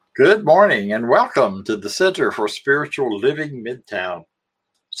Good morning and welcome to the Center for Spiritual Living Midtown.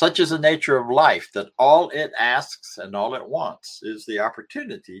 Such is the nature of life that all it asks and all it wants is the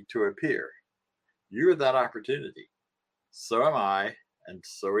opportunity to appear. You are that opportunity. So am I, and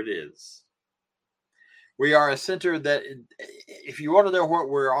so it is. We are a center that, if you want to know what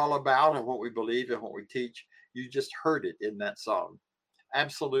we're all about and what we believe and what we teach, you just heard it in that song.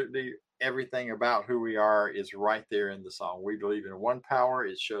 Absolutely everything about who we are is right there in the song. We believe in one power.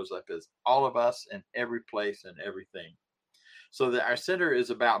 It shows up as all of us in every place and everything. So that our center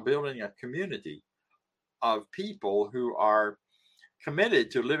is about building a community of people who are committed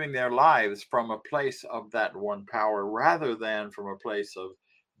to living their lives from a place of that one power rather than from a place of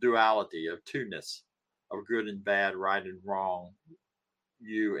duality, of two-ness, of good and bad, right and wrong,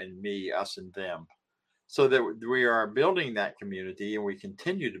 you and me, us and them. So that we are building that community, and we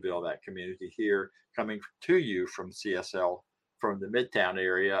continue to build that community here, coming to you from CSL, from the Midtown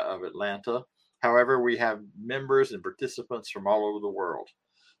area of Atlanta. However, we have members and participants from all over the world.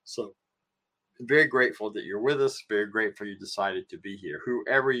 So very grateful that you're with us. Very grateful you decided to be here.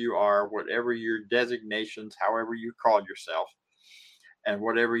 Whoever you are, whatever your designations, however you call yourself, and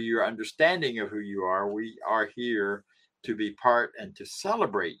whatever your understanding of who you are, we are here to be part and to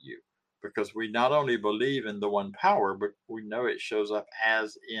celebrate you, because we not only believe in the one power, but we know it shows up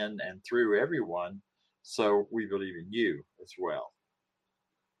as in and through everyone. So we believe in you as well.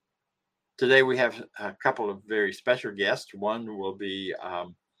 Today we have a couple of very special guests. One will be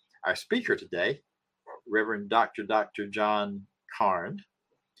our speaker today, Reverend Dr. John Karn.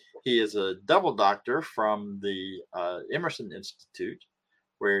 He is a double doctor from the Emerson Institute,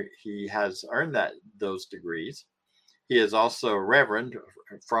 where he has earned those degrees. He is also a reverend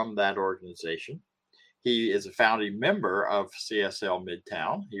from that organization. He is a founding member of CSL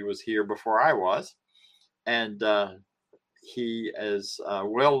Midtown. He was here before I was. And he is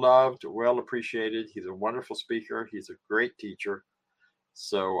well loved, well appreciated. He's a wonderful speaker. He's a great teacher.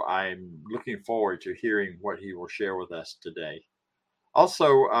 So I'm looking forward to hearing what he will share with us today.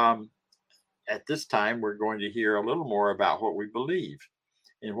 Also, at this time, we're going to hear a little more about what we believe.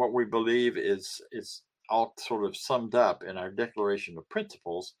 And what we believe is all sort of summed up in our Declaration of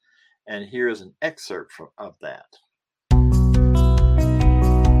Principles. And here is an excerpt of that.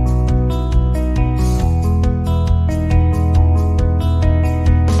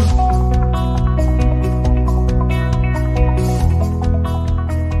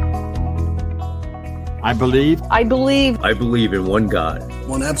 I believe in one God,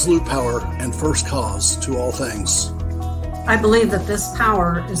 one absolute power and first cause to all things. I believe that this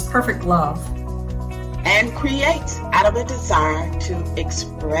power is perfect love and creates out of a desire to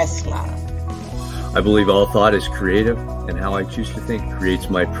express love. I believe all thought is creative, and how I choose to think creates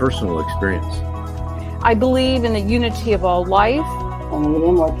my personal experience. I believe in the unity of all life and the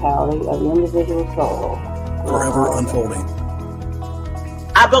immortality of the individual soul, forever unfolding.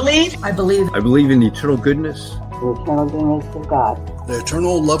 I believe in the eternal goodness, the eternal goodness of God, the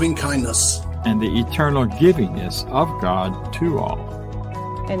eternal loving kindness, and the eternal givingness of God to all.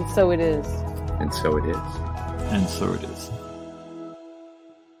 And so it is. And so it is. And so it is.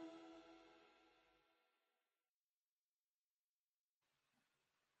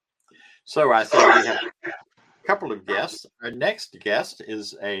 So I said we have a couple of guests. Our next guest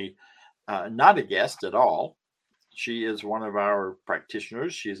is not a guest at all. She is one of our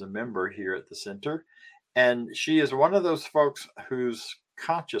practitioners. She's a member here at the center. And she is one of those folks whose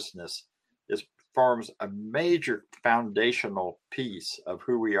consciousness forms a major foundational piece of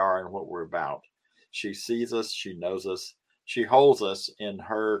who we are and what we're about. She sees us, she knows us, she holds us in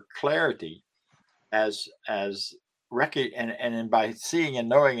her clarity and by seeing and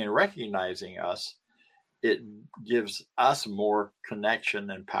knowing and recognizing us, it gives us more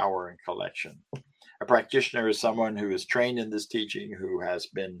connection and power and collection. A practitioner is someone who is trained in this teaching, who has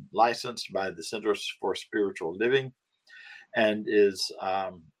been licensed by the Centers for Spiritual Living, and is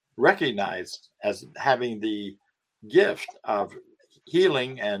recognized as having the gift of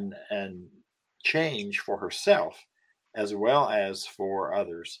healing and change for herself as well as for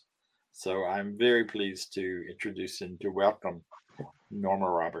others. So I'm very pleased to introduce and to welcome Norma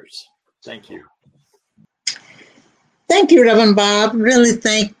Roberts. Thank you. Thank you, Reverend Bob. Really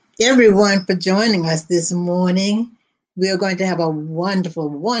thank everyone for joining us this morning. We are going to have a wonderful,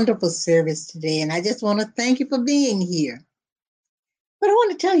 wonderful service today, and I just want to thank you for being here. But I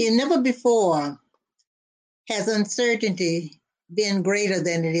want to tell you, never before has uncertainty been greater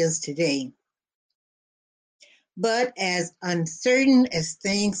than it is today. But as uncertain as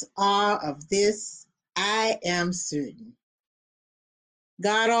things are of this, I am certain.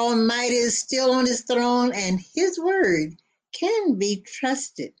 God Almighty is still on his throne, and his word can be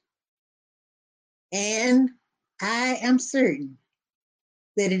trusted. And I am certain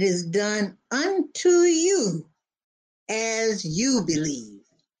that it is done unto you as you believe.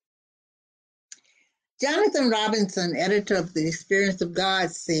 Jonathan Robinson, editor of The Experience of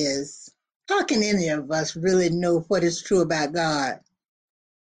God, says, how can any of us really know what is true about God?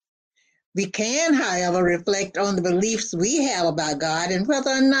 We can, however, reflect on the beliefs we have about God and whether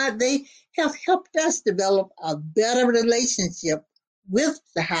or not they have helped us develop a better relationship with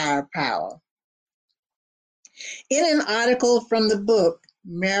the higher power. In an article from the book,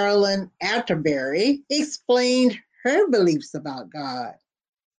 Marilyn Atterbury explained her beliefs about God.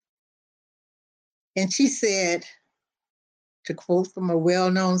 And she said, to quote from a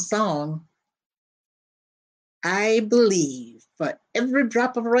well-known song, I believe for every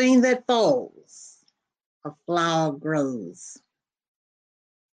drop of rain that falls, a flower grows.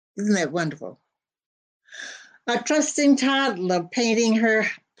 Isn't that wonderful? A trusting toddler pointing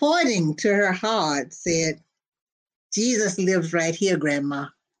to her heart said, Jesus lives right here, Grandma.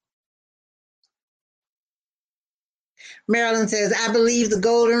 Marilyn says, I believe the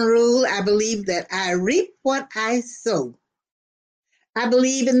golden rule. I believe that I reap what I sow. I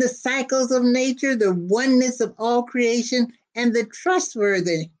believe in the cycles of nature, the oneness of all creation, and the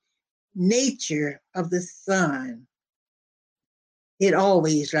trustworthy nature of the sun. It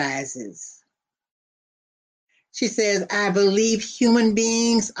always rises. She says, I believe human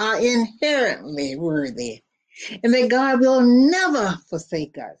beings are inherently worthy and that God will never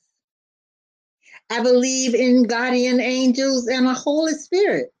forsake us. I believe in guardian angels and a Holy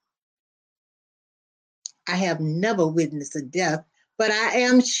Spirit. I have never witnessed a death, but I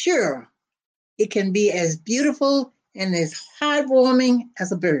am sure it can be as beautiful and as heartwarming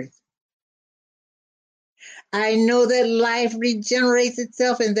as a birth. I know that life regenerates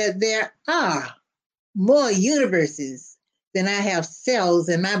itself and that there are more universes than I have cells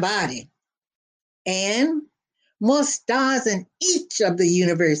in my body, and more stars in each of the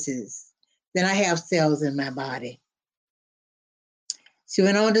universes than I have cells in my body. She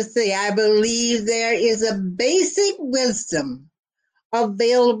went on to say, I believe there is a basic wisdom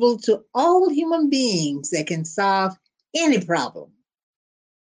available to all human beings that can solve any problem.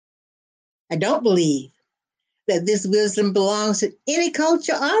 I don't believe that this wisdom belongs to any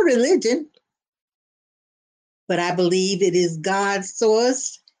culture or religion, but I believe it is God's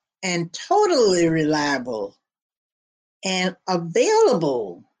source and totally reliable and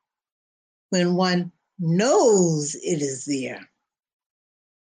available when one knows it is there.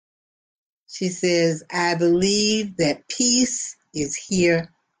 She says, I believe that peace is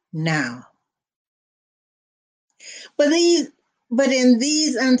here now. But in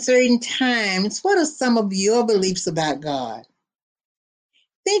these uncertain times, what are some of your beliefs about God?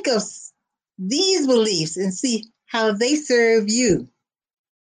 Think of these beliefs and see how they serve you.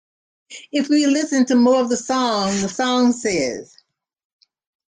 If we listen to more of the song says,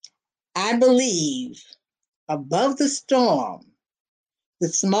 I believe above the storm, the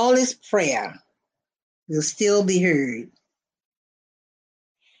smallest prayer will still be heard.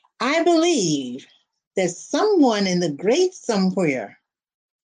 I believe that someone in the great somewhere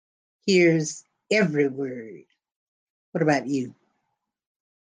hears every word. What about you?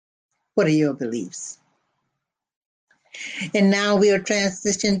 What are your beliefs? And now we are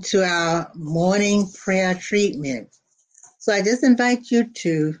transitioning to our morning prayer treatment. So I just invite you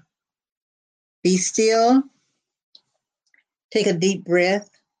to be still, take a deep breath,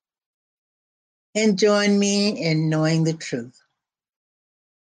 and join me in knowing the truth.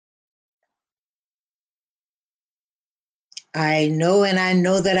 I know and I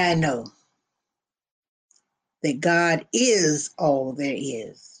know that I know that God is all there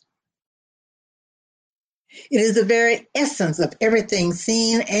is. It is the very essence of everything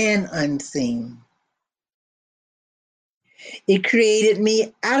seen and unseen. It created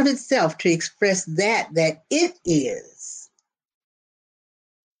me out of itself to express that it is.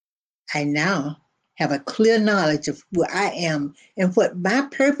 I now have a clear knowledge of who I am and what my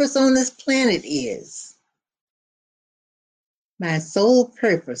purpose on this planet is. My sole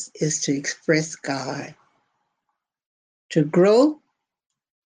purpose is to express God, to grow,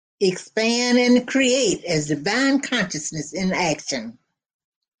 expand, and create as divine consciousness in action.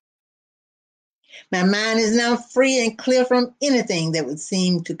 My mind is now free and clear from anything that would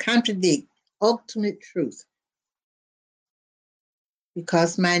seem to contradict ultimate truth.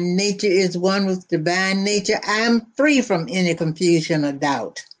 Because my nature is one with divine nature, I am free from any confusion or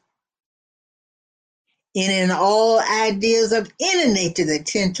doubt. In all ideas of any nature that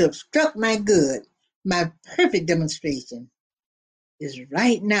tend to obstruct my good, my perfect demonstration is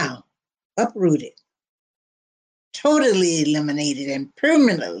right now uprooted, totally eliminated, and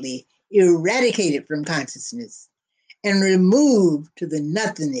permanently eradicated from consciousness, and removed to the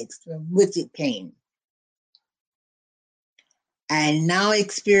nothingness from which it came. I now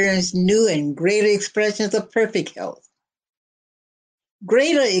experience new and greater expressions of perfect health,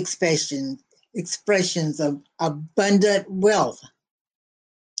 greater expressions of abundant wealth,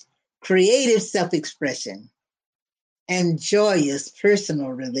 creative self-expression, and joyous personal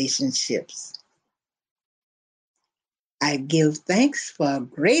relationships. I give thanks for a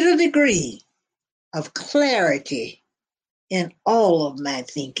greater degree of clarity in all of my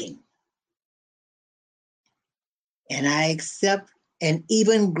thinking. And I accept an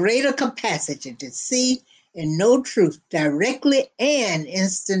even greater capacity to see and know truth directly and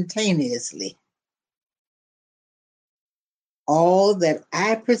instantaneously. All that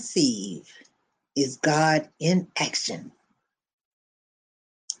I perceive is God in action.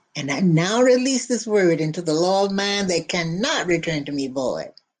 And I now release this word into the law of mind that cannot return to me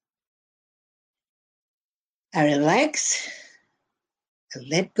void. I relax, I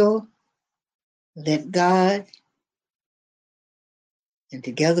let go, let God, and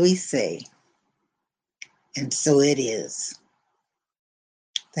together we say, and so it is.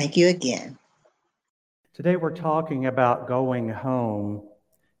 Thank you again. Today we're talking about going home,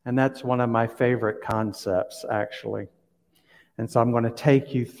 and that's one of my favorite concepts, actually. And so I'm going to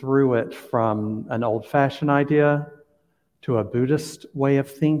take you through it from an old-fashioned idea to a Buddhist way of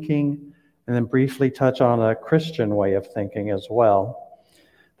thinking, and then briefly touch on a Christian way of thinking as well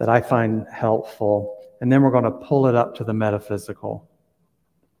that I find helpful. And then we're going to pull it up to the metaphysical.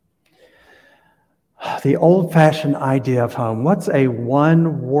 The old-fashioned idea of home. What's a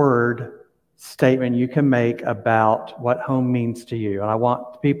one-word statement you can make about what home means to you? And I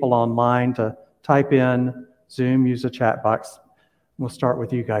want people online to type in Zoom, use the chat box. We'll start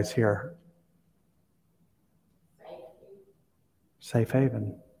with you guys here. Safe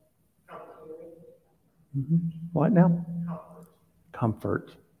haven. Mm-hmm. What now?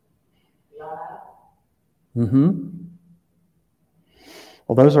 Comfort. Mm-hmm.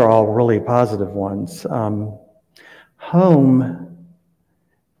 Well, those are all really positive ones. Home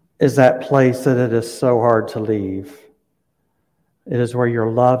is that place that it is so hard to leave. It is where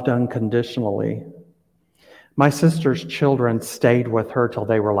you're loved unconditionally. My sister's children stayed with her till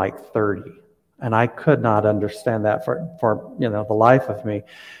they were like 30, and I could not understand that for the life of me.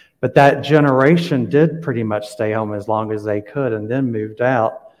 But that generation did pretty much stay home as long as they could and then moved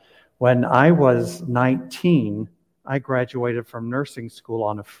out. When I was 19, I graduated from nursing school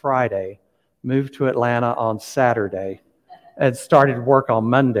on a Friday, moved to Atlanta on Saturday, and started work on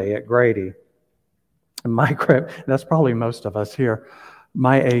Monday at Grady. And that's probably most of us here.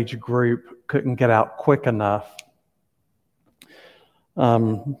 My age group couldn't get out quick enough.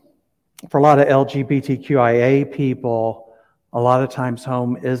 For a lot of LGBTQIA people, a lot of times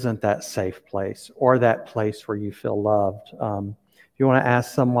home isn't that safe place or that place where you feel loved. If you want to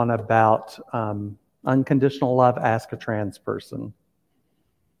ask someone about unconditional love, ask a trans person.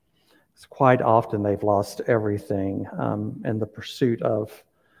 It's quite often they've lost everything in the pursuit of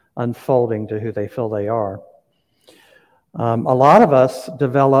unfolding to who they feel they are. A lot of us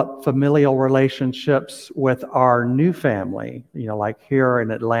develop familial relationships with our new family, like here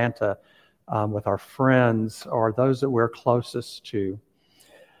in Atlanta, with our friends or those that we're closest to.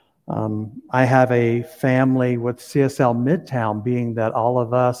 I have a family with CSL Midtown, being that all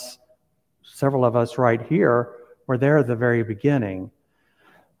of us, several of us right here, were there at the very beginning.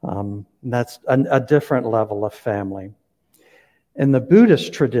 That's a different level of family. In the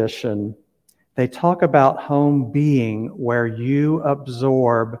Buddhist tradition, they talk about home being where you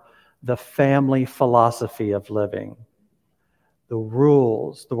absorb the family philosophy of living, the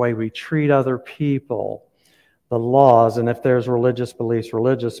rules, the way we treat other people, the laws, and if there's religious beliefs,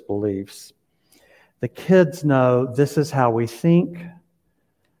 religious beliefs. The kids know this is how we think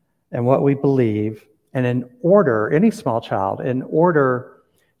and what we believe, and in order, any small child, in order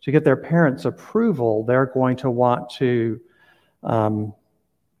to get their parents' approval, they're going to want to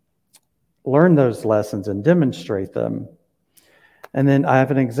learn those lessons and demonstrate them. And then I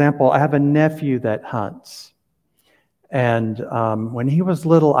have an example. I have a nephew that hunts. And when he was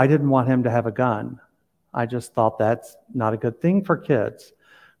little, I didn't want him to have a gun. I just thought that's not a good thing for kids.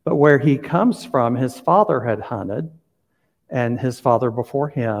 But where he comes from, his father had hunted, and his father before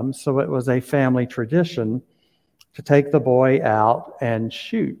him. So it was a family tradition to take the boy out and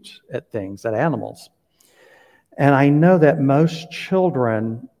shoot at things, at animals. And I know that most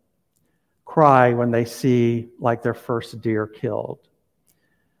children cry when they see like their first deer killed.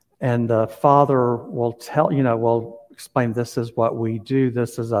 And the father will will explain, this is what we do,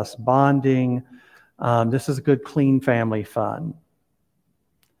 this is us bonding, this is good, clean family fun.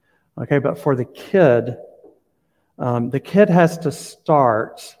 Okay, but for the kid has to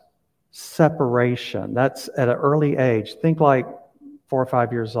start separation. That's at an early age. Think like 4 or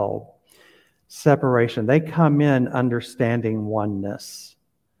 5 years old. Separation. They come in understanding oneness,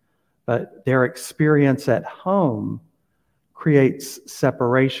 but their experience at home creates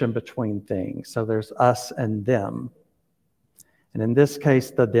separation between things. So there's us and them. And in this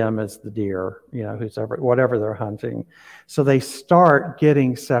case, the them is the deer, whatever they're hunting. So they start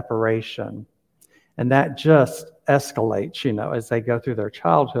getting separation. And that just escalates, as they go through their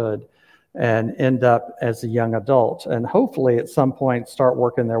childhood and end up as a young adult. And hopefully at some point start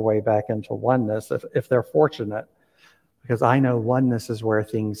working their way back into oneness if they're fortunate. Because I know oneness is where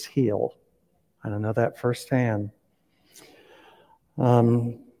things heal. I don't know that firsthand.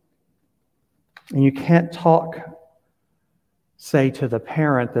 And you can't say to the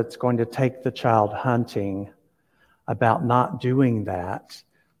parent that's going to take the child hunting about not doing that,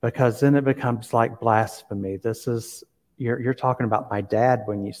 because then it becomes like blasphemy. You're talking about my dad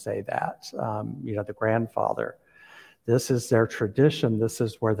when you say that, the grandfather. This is their tradition. This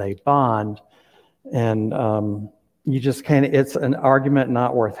is where they bond. And you just can't, it's an argument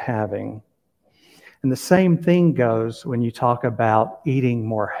not worth having. And the same thing goes when you talk about eating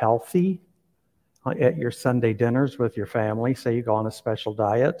more healthy at your Sunday dinners with your family. Say you go on a special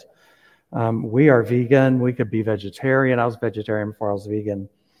diet. We are vegan. We could be vegetarian. I was vegetarian before I was vegan.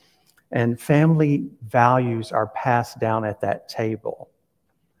 And family values are passed down at that table.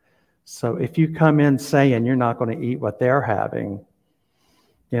 So if you come in saying you're not going to eat what they're having,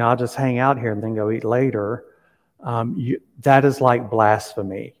 I'll just hang out here and then go eat later, that is like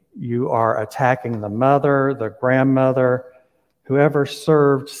blasphemy. You are attacking the mother, the grandmother, whoever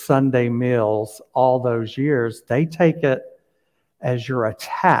served Sunday meals all those years. They take it as your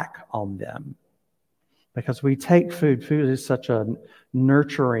attack on them. Because we take food is such a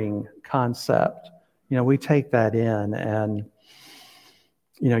nurturing concept. We take that in and,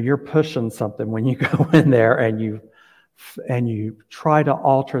 you're pushing something when you go in there and you try to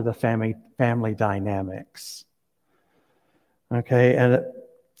alter the family dynamics. Okay, and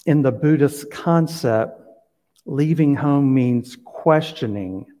in the Buddhist concept, leaving home means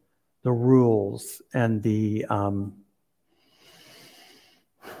questioning the rules and the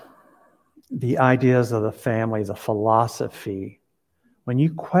ideas of the family, the philosophy. When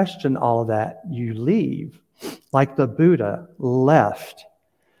you question all of that, you leave. Like the Buddha left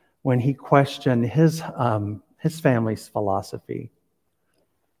when he questioned his family's philosophy.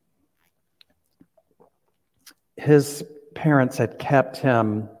 His parents had kept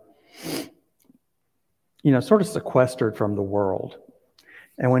him, sort of sequestered from the world.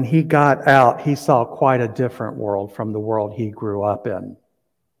 And when he got out, he saw quite a different world from the world he grew up in.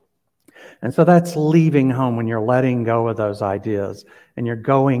 And so that's leaving home, when you're letting go of those ideas and you're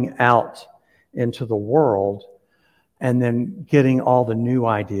going out into the world and then getting all the new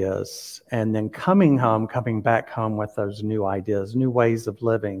ideas and then coming back home with those new ideas, new ways of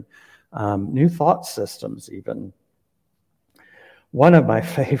living, new thought systems even. One of my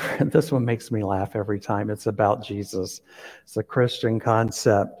favorite, this one makes me laugh every time, it's about Jesus. It's a Christian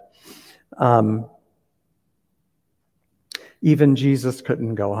concept. Even Jesus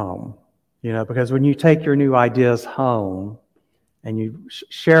couldn't go home. Because when you take your new ideas home and you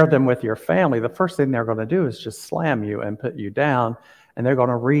share them with your family, the first thing they're going to do is just slam you and put you down. And they're going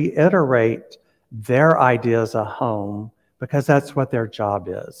to reiterate their ideas at home because that's what their job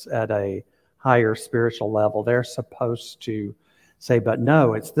is at a higher spiritual level. They're supposed to say, but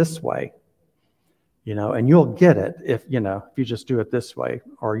no, it's this way. And you'll get it if you just do it this way.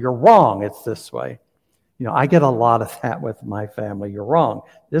 Or you're wrong, it's this way. I get a lot of that with my family. You're wrong.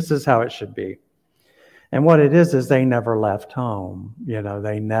 This is how it should be. And what it is they never left home.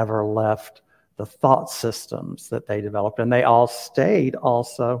 They never left the thought systems that they developed. And they all stayed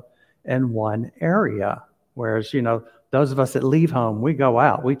also in one area. Whereas, those of us that leave home, we go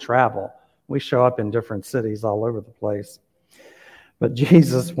out, we travel. We show up in different cities all over the place. But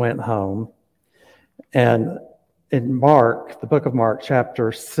Jesus went home. And in Mark, the book of Mark,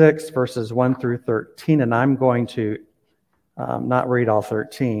 chapter 6, verses 1 through 13, and I'm going to not read all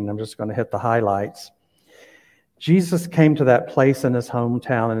 13. I'm just going to hit the highlights. Jesus came to that place in his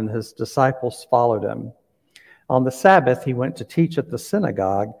hometown, and his disciples followed him. On the Sabbath, he went to teach at the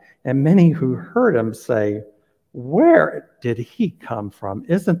synagogue, and many who heard him say, "Where did he come from?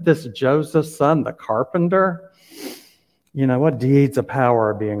 Isn't this Joseph's son, the carpenter? What deeds of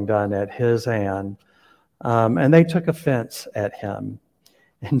power are being done at his hand?" And they took offense at him.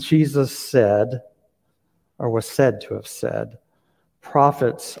 And Jesus said, or was said to have said,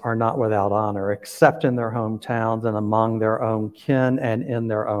 Prophets are not without honor, except in their hometowns and among their own kin and in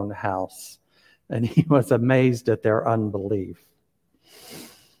their own house. And he was amazed at their unbelief.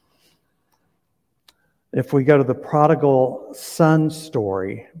 If we go to the prodigal son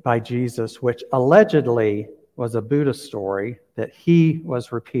story by Jesus, which allegedly was a Buddha story that he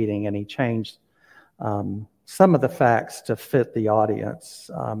was repeating, and he changed some of the facts to fit the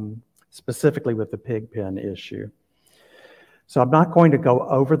audience, specifically with the pig pen issue. So I'm not going to go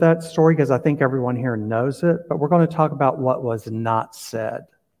over that story because I think everyone here knows it, but we're going to talk about what was not said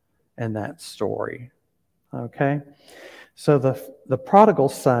in that story. Okay? So the prodigal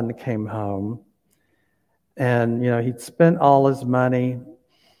son came home, and he'd spent all his money,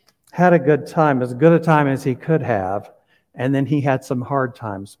 had a good time, as good a time as he could have, and then he had some hard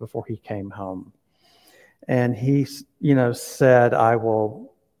times before he came home. And he, said, I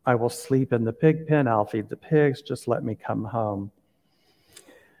will sleep in the pig pen, I'll feed the pigs, just let me come home.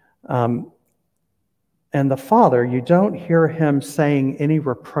 And the father, you don't hear him saying any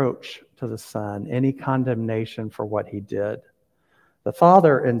reproach to the son, any condemnation for what he did. The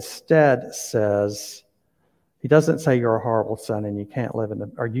father instead says, he doesn't say you're a horrible son and you can live in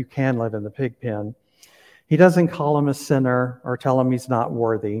the pig pen. He doesn't call him a sinner or tell him he's not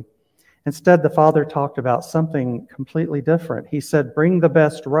worthy. Instead, the father talked about something completely different. He said, bring the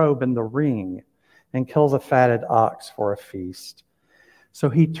best robe and the ring and kill the fatted ox for a feast. So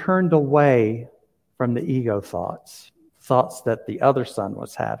he turned away from the ego thoughts that the other son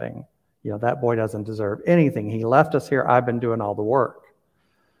was having. That boy doesn't deserve anything. He left us here. I've been doing all the work.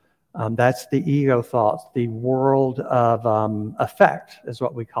 That's the ego thoughts. The world of effect is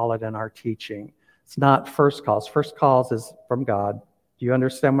what we call it in our teaching. It's not first cause. First cause is from God. Do you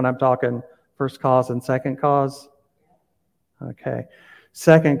understand when I'm talking first cause and second cause? Okay.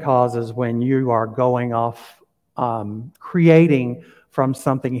 Second cause is when you are going off, creating from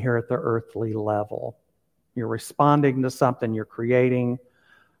something here at the earthly level. You're responding to something, you're creating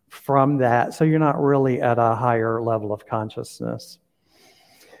from that. So you're not really at a higher level of consciousness.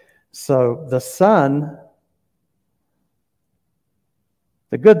 So the son,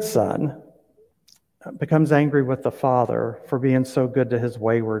 the good son, becomes angry with the father for being so good to his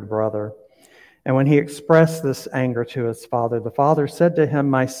wayward brother. And when he expressed this anger to his father, the father said to him,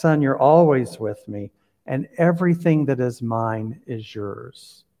 my son, you're always with me, and everything that is mine is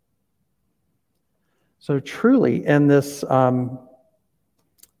yours. So truly, in this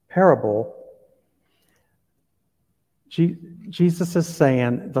parable, Jesus is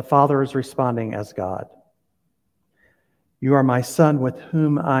saying the Father is responding as God. You are my son with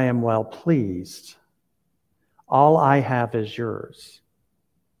whom I am well pleased. All I have is yours.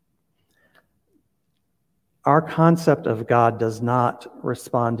 Our concept of God does not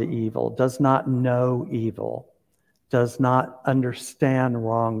respond to evil, does not know evil, does not understand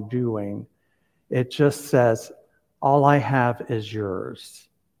wrongdoing. It just says, all I have is yours.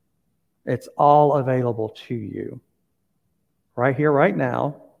 It's all available to you. Right here, right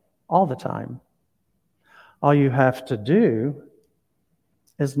now, all the time. All you have to do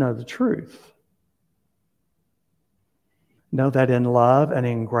is know the truth. Know that in love and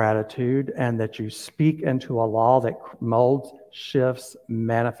in gratitude, and that you speak into a law that molds, shifts,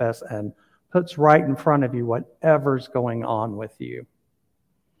 manifests, and puts right in front of you whatever's going on with you.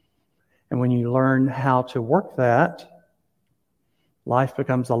 And when you learn how to work that, life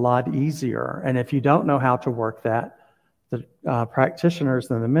becomes a lot easier. And if you don't know how to work that, the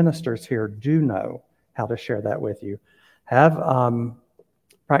practitioners and the ministers here do know how to share that with you. Have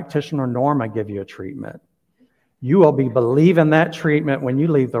practitioner Norma give you a treatment. You will be believing that treatment when you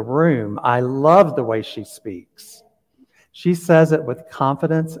leave the room. I love the way she speaks. She says it with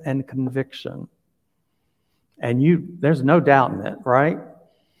confidence and conviction. And there's no doubt in it, right?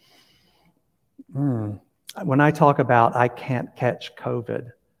 When I talk about I can't catch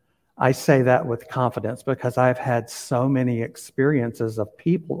COVID, I say that with confidence because I've had so many experiences of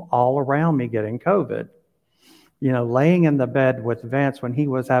people all around me getting COVID. Laying in the bed with Vance when he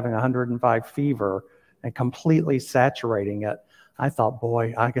was having 105 fever and completely saturating it. I thought,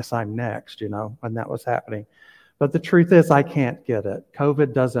 boy, I guess I'm next, when that was happening. But the truth is, I can't get it.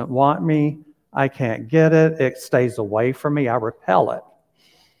 COVID doesn't want me. I can't get it. It stays away from me. I repel it.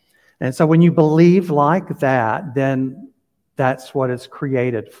 And so when you believe like that, then that's what is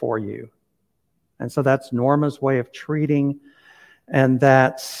created for you. And so that's Norma's way of treating. And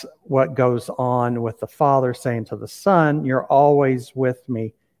that's what goes on with the Father saying to the Son, you're always with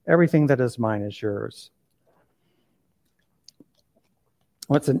me. Everything that is mine is yours.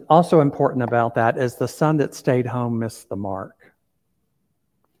 What's also important about that is the son that stayed home missed the mark,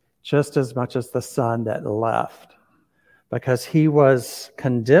 just as much as the son that left. because he was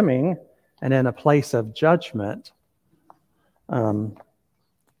condemning and in a place of judgment,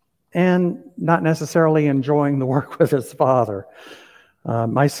 and not necessarily enjoying the work with his father.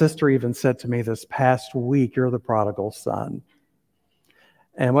 My sister even said to me this past week, "You're the prodigal son."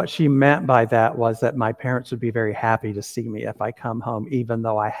 And what she meant by that was that my parents would be very happy to see me if I come home, even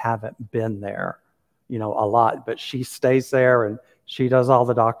though I haven't been there, a lot. But she stays there and she does all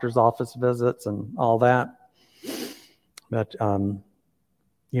the doctor's office visits and all that. But,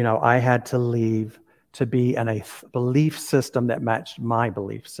 I had to leave to be in a belief system that matched my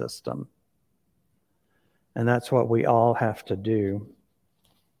belief system. And that's what we all have to do.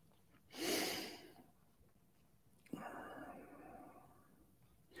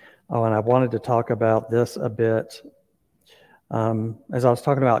 Oh, and I wanted to talk about this a bit. As I was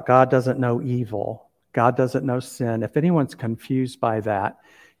talking about, God doesn't know evil. God doesn't know sin. If anyone's confused by that,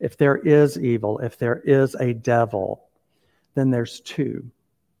 if there is evil, if there is a devil, then there's two.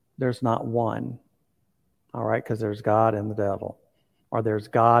 There's not one. All right, because there's God and the devil, or there's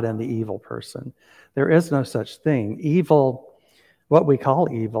God and the evil person. There is no such thing. Evil, what we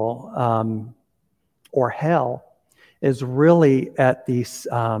call evil, or hell, is really at the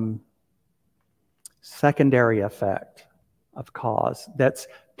secondary effect of cause. That's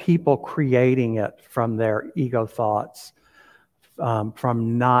people creating it from their ego thoughts,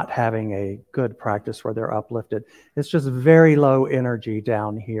 from not having a good practice where they're uplifted. It's just very low energy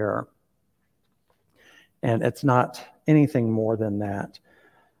down here. And it's not anything more than that.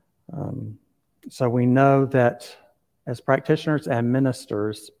 So we know that as practitioners and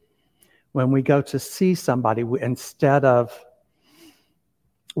ministers, when we go to see somebody, we have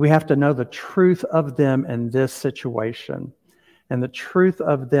to know the truth of them in this situation. And the truth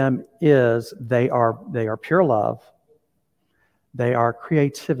of them is they are pure love. They are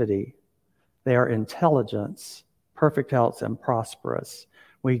creativity. They are intelligence, perfect health, and prosperous.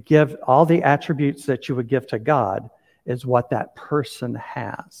 We give all the attributes that you would give to God is what that person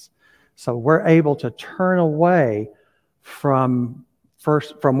has. So we're able to turn away from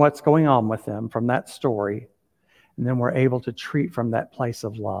what's going on with them, from that story, and then we're able to treat from that place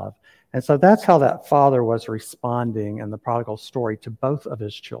of love. And so that's how that father was responding in the prodigal story to both of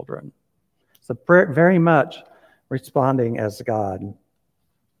his children. So very much responding as God.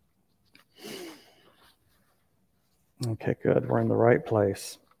 Okay, good. We're in the right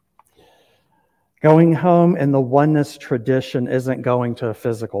place. Going home in the oneness tradition isn't going to a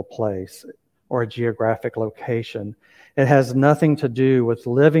physical place or a geographic location. It has nothing to do with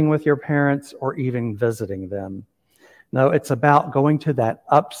living with your parents or even visiting them. No, it's about going to that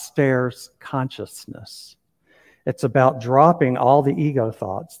upstairs consciousness. It's about dropping all the ego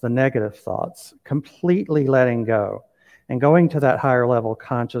thoughts, the negative thoughts, completely letting go, and going to that higher level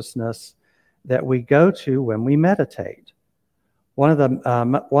consciousness that we go to when we meditate. One of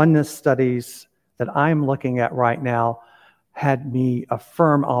the oneness studies that I'm looking at right now had me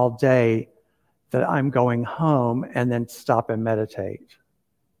affirm all day that I'm going home and then stop and meditate.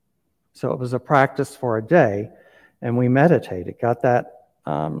 So it was a practice for a day, and we meditated, got that,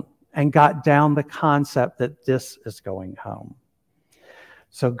 and got down the concept that this is going home.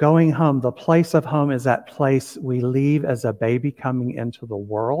 So going home, the place of home is that place we leave as a baby coming into the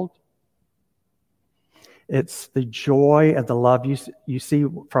world. It's the joy and the love you see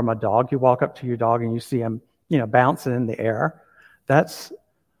from a dog. You walk up to your dog and you see him, bouncing in the air. That's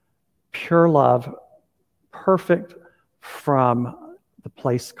pure love, perfect from the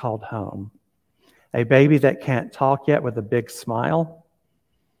place called home. A baby that can't talk yet with a big smile,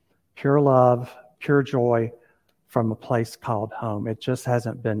 pure love, pure joy from a place called home. It just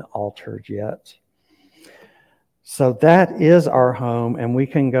hasn't been altered yet. So that is our home, and we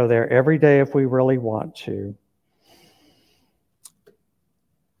can go there every day if we really want to.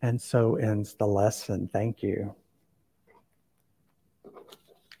 And so ends the lesson. Thank you.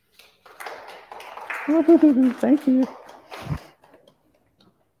 Thank you.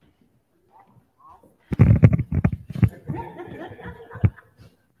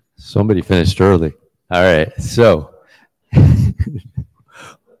 Somebody finished early. All right.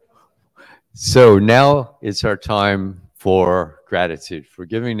 So now it's our time for gratitude,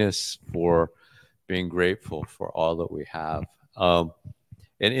 forgiveness, for being grateful for all that we have. And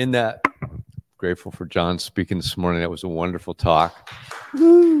in that, grateful for John speaking this morning. That was a wonderful talk.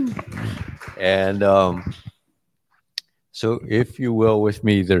 And so if you will, with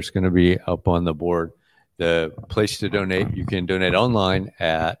me, there's going to be up on the board the place to donate. You can donate online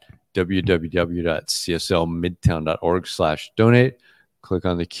at www.cslmidtown.org/donate. Click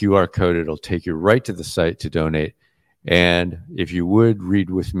on the QR code. It'll take you right to the site to donate. And if you would,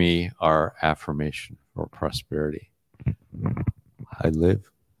 read with me our affirmation for prosperity. I live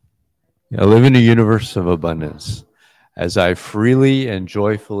in a universe of abundance. As I freely and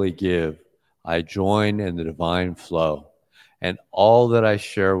joyfully give, I join in the divine flow, and all that I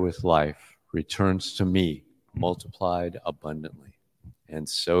share with life returns to me, multiplied abundantly. And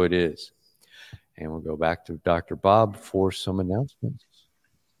so it is. And we'll go back to Dr. Bob for some announcements.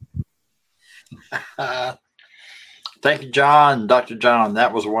 Thank you, John. Dr. John,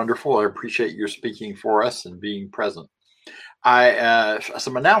 that was wonderful. I appreciate your speaking for us and being present.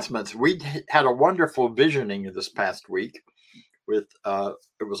 Some announcements. We had a wonderful visioning this past week. It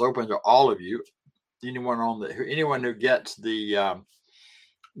was open to all of you. Anyone who gets the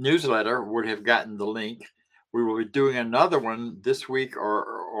newsletter would have gotten the link. We will be doing another one this week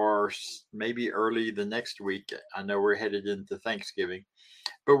or maybe early the next week. I know we're headed into Thanksgiving,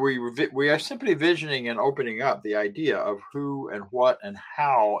 but we are simply visioning and opening up the idea of who and what and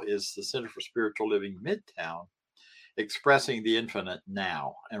how is the Center for Spiritual Living Midtown expressing the infinite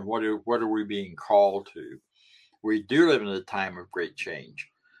now, and what are we being called to? We do live in a time of great change,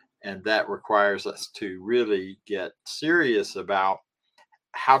 and that requires us to really get serious about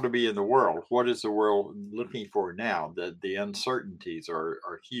how to be in the world. What is the world looking for now? The uncertainties are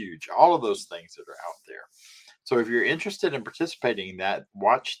huge. All of those things that are out there. So if you're interested in participating in that,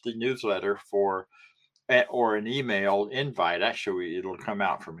 watch the newsletter or an email invite. Actually, it'll come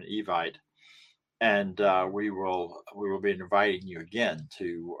out from an evite, and we will be inviting you again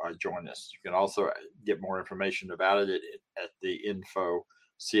to join us. You can also get more information about it at the info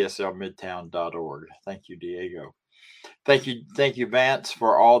cslmidtown.org. Thank you, Diego. Thank you, Vance,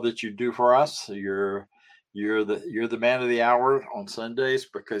 for all that you do for us. You're the man of the hour on Sundays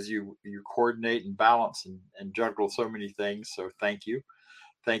because you coordinate and balance and juggle so many things. So thank you.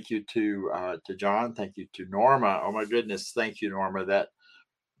 Thank you to John. Thank you to Norma. Oh my goodness, thank you, Norma. That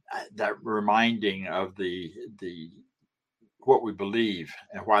reminding of the what we believe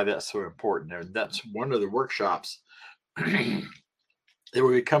and why that's so important. And that's one of the workshops that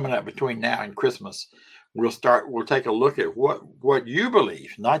will be coming up between now and Christmas. We'll take a look at what you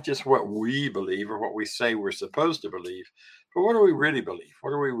believe, not just what we believe or what we say we're supposed to believe, but what do we really believe?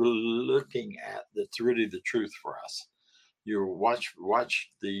 What are we looking at that's really the truth for us? You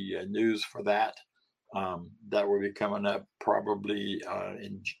watch the news for that. That will be coming up probably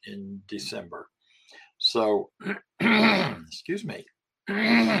in December. So, excuse me.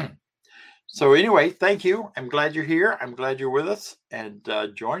 So anyway, thank you. I'm glad you're here. I'm glad you're with us. And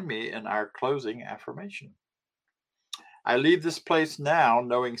join me in our closing affirmation. I leave this place now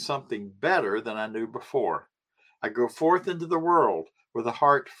knowing something better than I knew before. I go forth into the world with a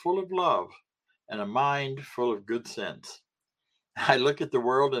heart full of love and a mind full of good sense. I look at the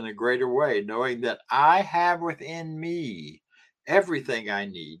world in a greater way, knowing that I have within me everything I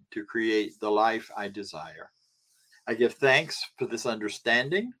need to create the life I desire. I give thanks for this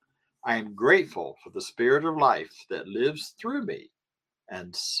understanding. I am grateful for the spirit of life that lives through me.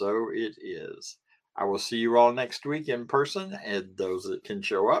 And so it is. I will see you all next week in person, and those that can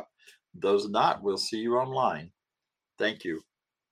show up, those not, we'll see you online. Thank you.